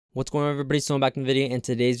What's going on, everybody? So I'm back in the video. In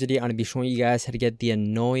today's video, I'm going to be showing you guys how to get the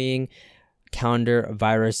annoying calendar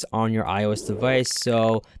virus on your iOS device.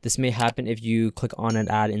 So this may happen if you click on an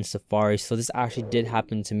ad in Safari. So this actually did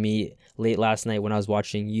happen to me late last night when I was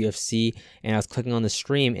watching UFC and I was clicking on the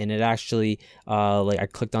stream, and it actually I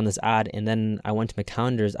clicked on this ad and then I went to my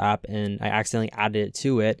calendars app and I accidentally added it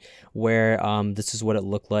to it, where this is what it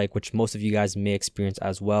looked like, which most of you guys may experience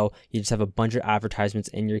as well. You just have a bunch of advertisements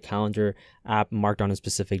in your calendar app marked on a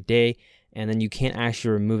specific day, and then you can't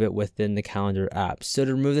actually remove it within the calendar app. So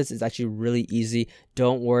to remove this is actually really easy.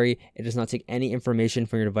 Don't worry, it does not take any information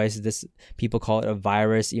from your devices. People call it a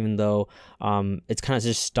virus, even though it's kind of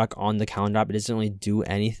just stuck on the calendar app. It doesn't really do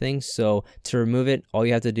anything. So to remove it, all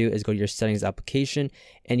you have to do is go to your settings application,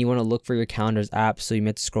 and you want to look for your calendars app. So you may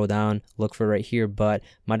have to scroll down, look for it right here, but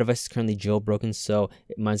my device is currently jailbroken, so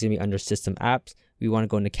mine's gonna be under system apps. We want to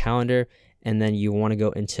go into calendar, and then you want to go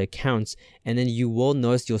into accounts, and then you will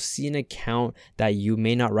notice you'll see an account that you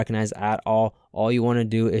may not recognize at all. All you want to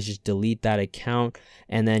do is just delete that account,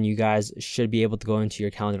 and then you guys should be able to go into your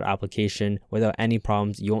calendar application without any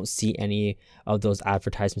problems. You won't see any of those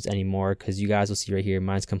advertisements anymore, because you guys will see right here,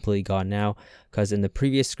 mine's completely gone now, because in the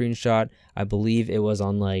previous screenshot, I believe it was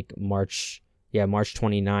on like March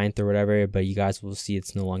 29th or whatever, but you guys will see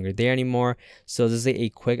it's no longer there anymore. So this is a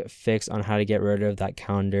quick fix on how to get rid of that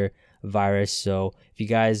calendar virus. So if you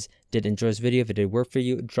guys did enjoy this video, if it did work for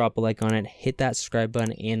you, drop a like on it, hit that subscribe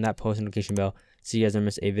button and that post notification bell so you guys don't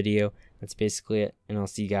miss a video. That's basically it, and I'll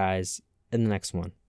see you guys in the next one.